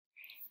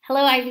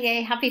Hello,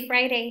 IVA. Happy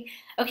Friday.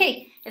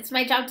 Okay, it's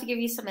my job to give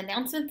you some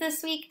announcements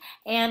this week.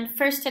 And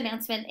first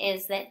announcement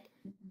is that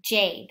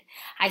Jade,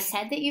 I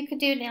said that you could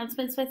do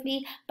announcements with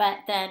me,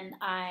 but then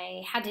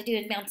I had to do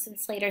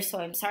announcements later, so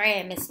I'm sorry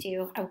I missed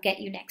you. I'll get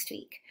you next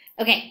week.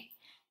 Okay,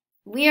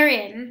 we are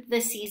in the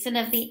season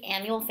of the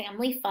annual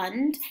family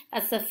fund.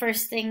 That's the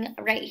first thing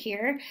right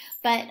here,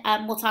 but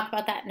we'll talk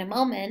about that in a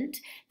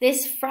moment.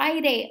 This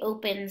Friday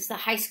opens the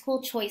high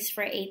school choice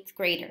for 8th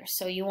graders.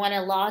 So you want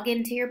to log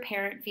into your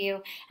parent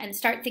view and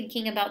start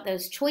thinking about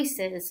those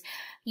choices.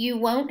 You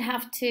won't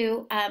have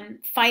to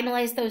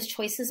finalize those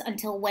choices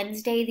until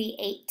Wednesday the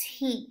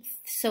 18th.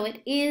 So it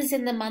is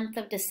in the month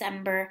of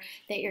December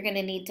that you're going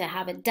to need to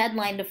have a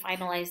deadline to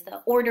finalize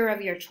the order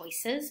of your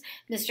choices.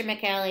 Mr.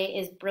 Michele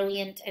is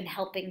brilliant in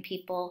helping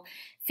people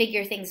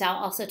figure things out,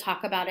 also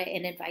talk about it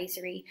in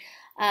advisory.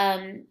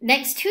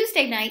 Next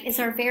Tuesday night is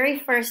our very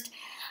first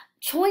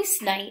choice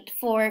night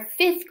for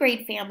 5th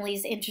grade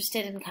families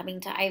interested in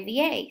coming to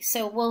IVA.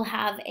 So we'll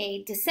have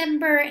a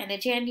December and a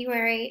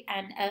January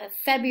and a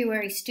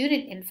February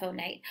student info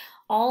night,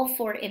 all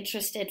for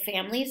interested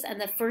families.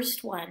 And the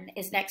first one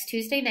is next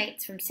Tuesday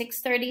nights from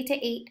 6:30 to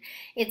 8.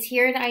 It's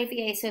here at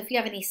IVA, so if you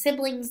have any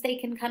siblings, they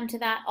can come to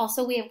that.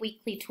 Also, we have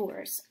weekly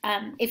tours.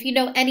 If you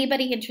know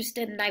anybody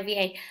interested in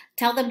IVA,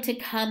 tell them to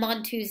come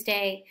on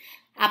Tuesday.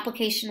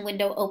 Application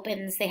window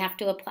opens. They have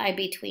to apply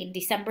between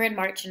December and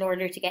March in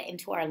order to get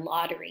into our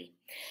lottery.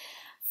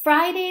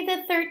 Friday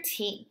the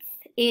 13th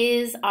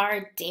is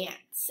our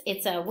dance.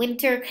 It's a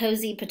winter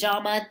cozy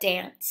pajama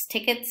dance.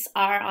 Tickets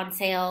are on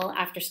sale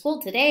after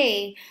school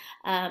today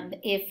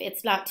if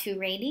it's not too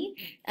rainy,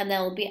 and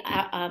they'll be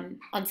on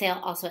sale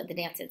also at the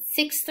dance at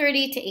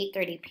 6:30 to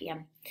 8:30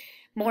 p.m.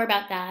 More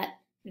about that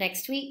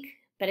next week.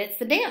 But it's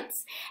the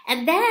dance.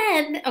 And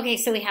then, okay,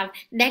 so we have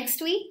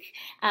next week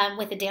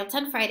with the dance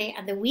on Friday,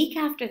 and the week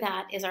after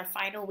that is our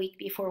final week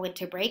before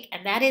winter break,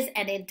 and that is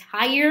an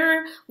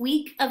entire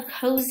week of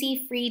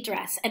cozy free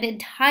dress. An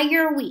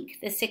entire week,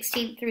 the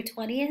 16th through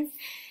 20th,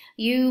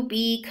 you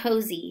be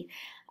cozy.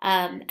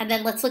 And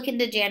then let's look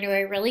into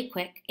January really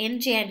quick. In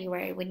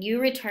January, when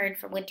you return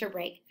from winter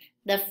break,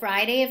 the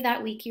Friday of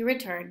that week you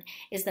return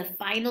is the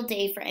final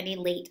day for any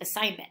late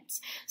assignments.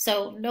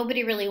 So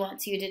nobody really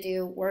wants you to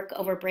do work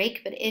over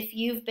break, but if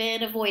you've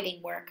been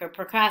avoiding work or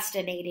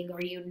procrastinating,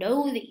 or you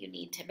know that you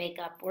need to make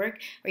up work,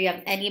 or you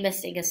have any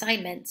missing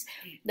assignments,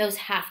 those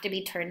have to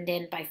be turned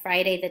in by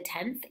Friday the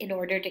 10th in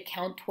order to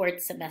count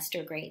towards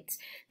semester grades.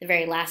 The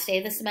very last day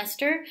of the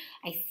semester,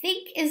 I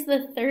think, is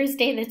the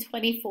Thursday the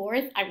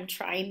 24th. I'm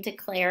trying to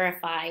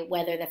clarify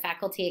whether the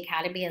Faculty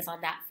Academy is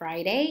on that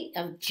Friday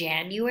of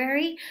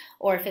January,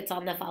 or if it's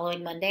on the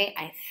following Monday.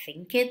 I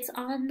think it's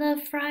on the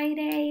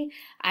Friday.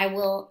 I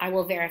will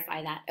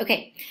verify that.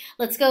 Okay,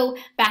 let's go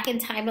back in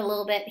time a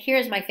little bit.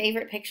 Here's my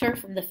favorite picture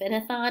from the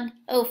Finathon.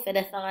 Oh,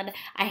 Finathon,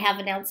 I have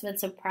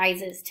announcements of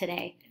prizes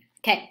today.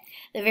 Okay,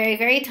 the very,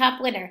 very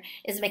top winner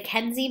is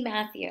Mackenzie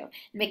Matthew.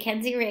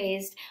 Mackenzie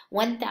raised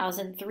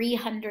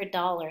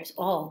 $1,300.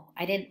 Oh,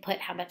 I didn't put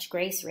how much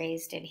Grace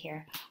raised in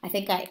here.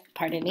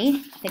 Pardon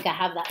me, I think I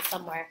have that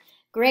somewhere.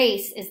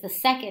 Grace is the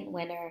second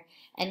winner,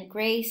 and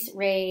Grace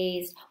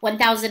raised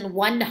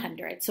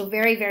 $1,100. So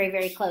very, very,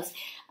 very close.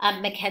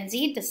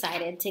 Mackenzie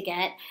decided to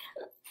get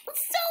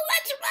so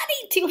much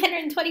money,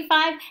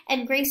 $225,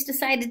 and Grace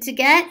decided to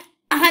get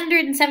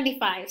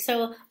 $175.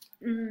 So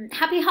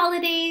happy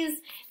holidays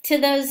to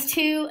those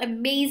two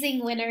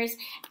amazing winners.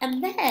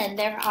 And then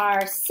there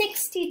are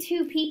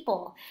 62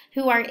 people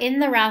who are in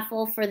the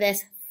raffle for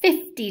this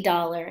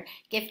 $50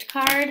 gift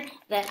card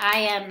that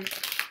I am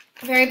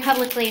very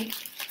publicly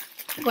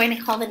going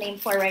to call the name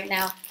for right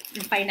now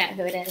and find out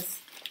who it is.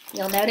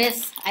 You'll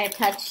notice I have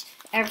touched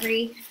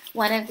every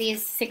one of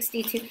these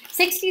 62.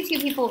 62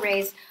 people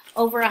raised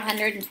over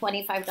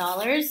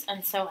 $125,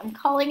 and so I'm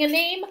calling a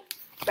name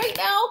right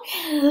now.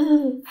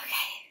 Okay,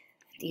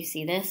 do you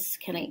see this?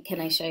 Can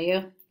I show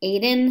you?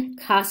 Aiden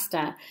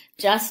Costa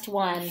just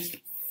won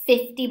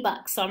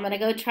 $50. So I'm going to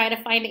go try to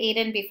find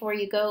Aiden before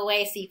you go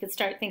away so you can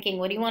start thinking,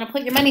 what do you want to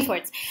put your money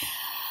towards?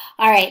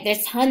 All right,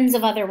 there's tons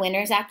of other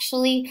winners,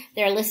 actually.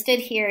 They're listed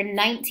here.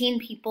 19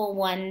 people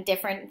won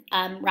different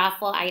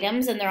raffle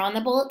items, and they're on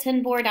the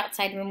bulletin board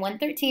outside room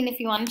 113 if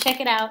you want to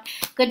check it out.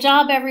 Good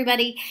job,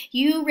 everybody.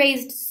 You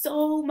raised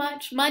so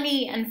much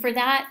money, and for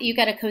that, you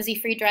got a cozy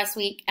free dress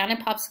week and a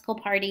popsicle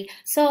party.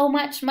 So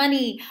much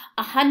money.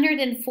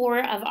 104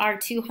 of our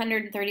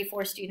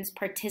 234 students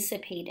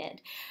participated.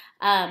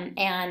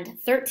 And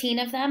 13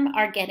 of them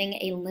are getting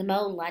a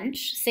limo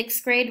lunch.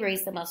 6th grade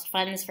raised the most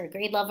funds for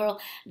grade level.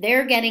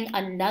 They're getting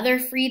another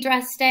free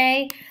dress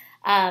day,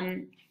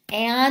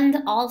 and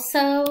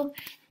also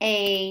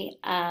a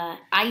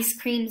ice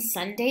cream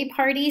sundae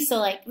party.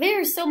 So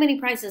there's so many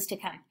prizes to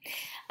come.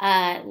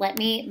 Let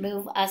me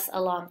move us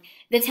along.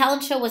 The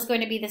talent show was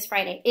going to be this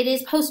Friday. It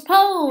is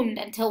postponed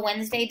until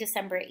Wednesday,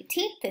 December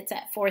 18th. It's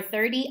at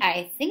 4:30.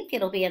 I think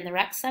it'll be in the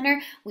rec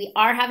center. We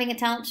are having a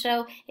talent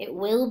show. It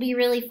will be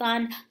really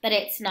fun, but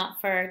it's not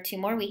for 2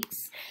 more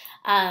weeks.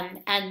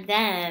 And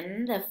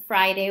then the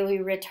Friday we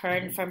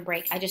return from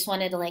break. I just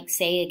wanted to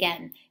say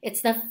again,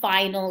 it's the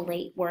final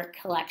late work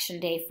collection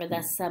day for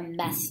the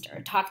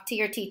semester. Talk to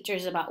your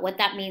teachers about what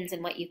that means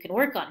and what you can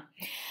work on.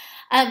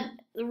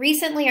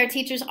 Recently, our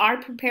teachers are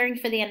preparing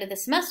for the end of the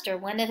semester.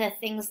 One of the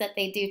things that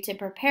they do to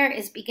prepare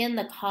is begin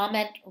the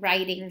comment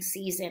writing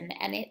season.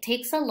 And it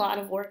takes a lot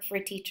of work for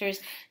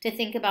teachers to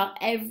think about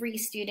every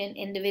student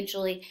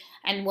individually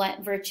and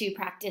what virtue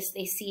practice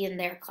they see in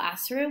their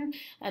classroom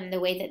and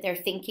the way that they're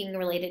thinking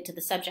related to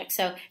the subject.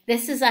 So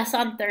this is us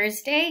on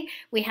Thursday.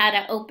 We had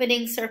an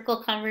opening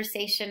circle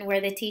conversation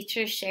where the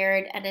teachers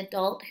shared an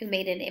adult who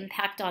made an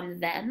impact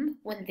on them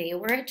when they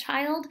were a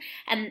child.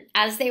 And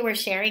as they were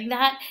sharing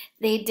that,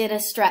 they did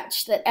a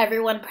stretch that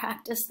everyone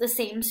practiced the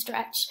same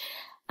stretch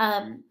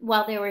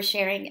while they were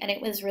sharing, and it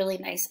was really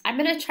nice. I'm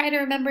going to try to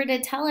remember to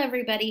tell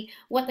everybody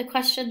what the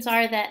questions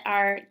are that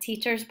our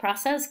teachers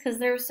process, because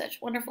they're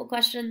such wonderful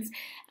questions,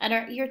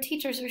 and your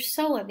teachers are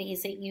so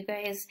amazing, you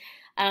guys,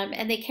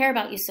 and they care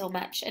about you so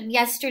much. And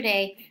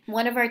yesterday,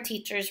 one of our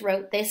teachers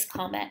wrote this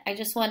comment. I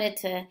just wanted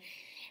to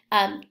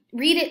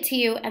read it to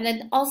you and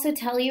then also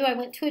tell you I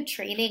went to a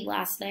training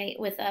last night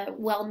with a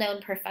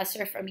well-known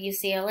professor from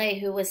UCLA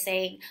who was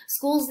saying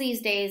schools these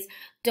days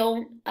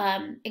don't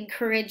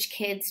encourage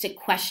kids to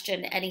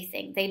question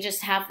anything. They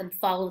just have them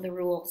follow the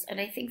rules. And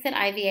I think that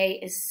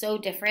IVA is so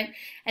different,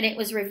 and it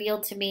was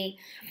revealed to me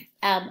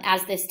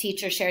as this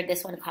teacher shared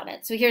this one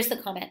comment. So here's the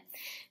comment.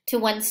 To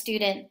one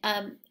student,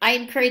 I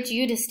encourage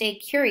you to stay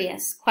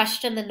curious,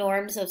 question the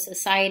norms of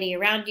society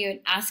around you, and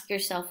ask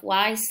yourself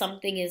why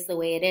something is the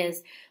way it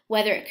is,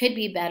 whether it could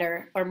be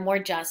better or more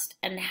just,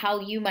 and how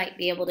you might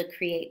be able to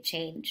create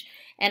change.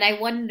 And I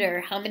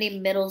wonder how many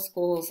middle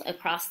schools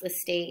across the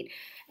state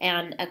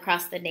and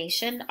across the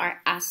nation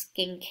are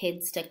asking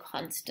kids to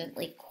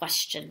constantly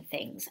question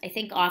things. I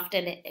think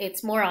often,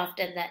 it's more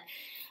often that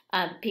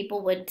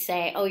people would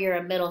say, oh, you're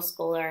a middle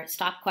schooler,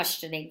 stop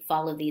questioning,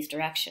 follow these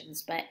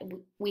directions. But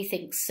we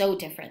think so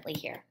differently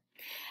here.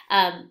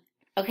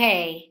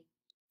 Okay,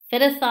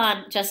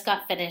 Fit-a-thon just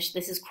got finished.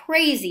 This is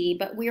crazy,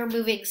 but we are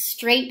moving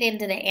straight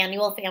into the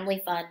annual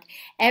family fund.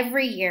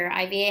 Every year,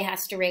 IVA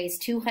has to raise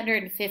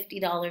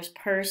 $250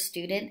 per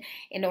student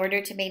in order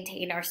to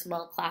maintain our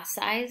small class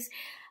size.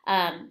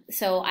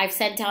 So I've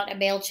sent out a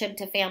MailChimp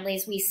to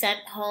families. We sent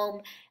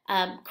home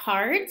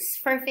cards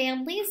for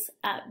families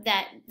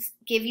that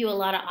give you a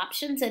lot of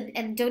options,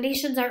 and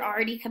donations are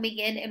already coming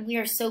in, and we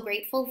are so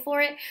grateful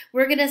for it.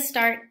 We're going to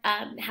start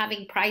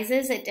having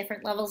prizes at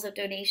different levels of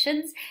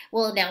donations.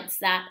 We'll announce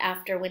that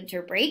after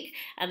winter break,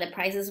 and the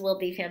prizes will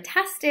be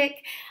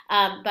fantastic.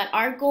 But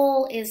our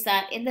goal is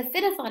that in the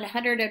Fit-a-thon,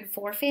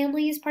 104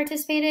 families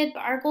participated,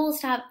 but our goal is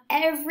to have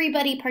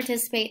everybody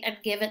participate and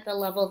give at the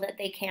level that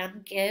they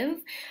can give.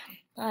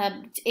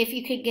 If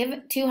you could give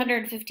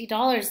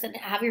 $250, then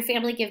have your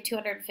family give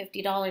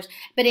 $250.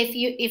 But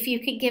if you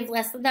can give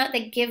less than that,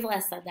 then give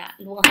less than that,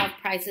 and we'll have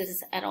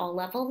prizes at all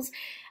levels.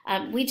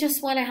 We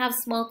just want to have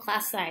small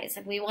class size,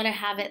 and we want to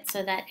have it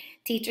so that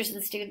teachers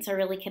and students are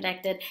really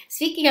connected.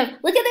 Speaking of,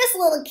 look at this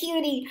little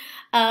cutie.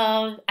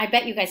 I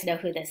bet you guys know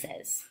who this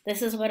is.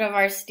 This is one of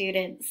our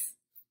students.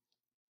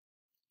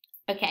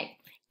 Okay,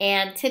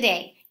 and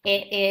today,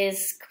 it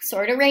is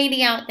sort of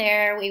rainy out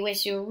there. We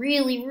wish you a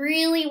really,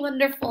 really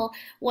wonderful,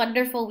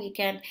 wonderful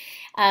weekend.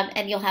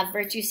 And you'll have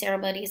virtue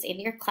ceremonies in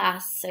your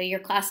class, so your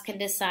class can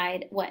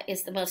decide what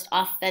is the most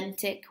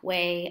authentic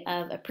way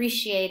of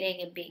appreciating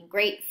and being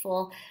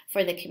grateful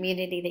for the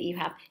community that you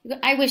have.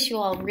 I wish you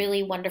all a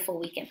really wonderful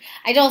weekend.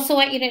 I'd also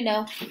want you to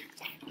know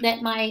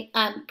that my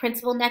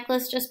principal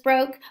necklace just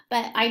broke,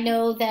 but I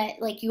know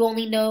that you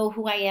only know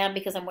who I am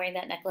because I'm wearing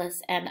that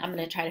necklace, and I'm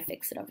going to try to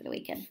fix it over the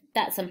weekend.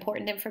 That's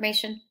important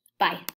information. Bye.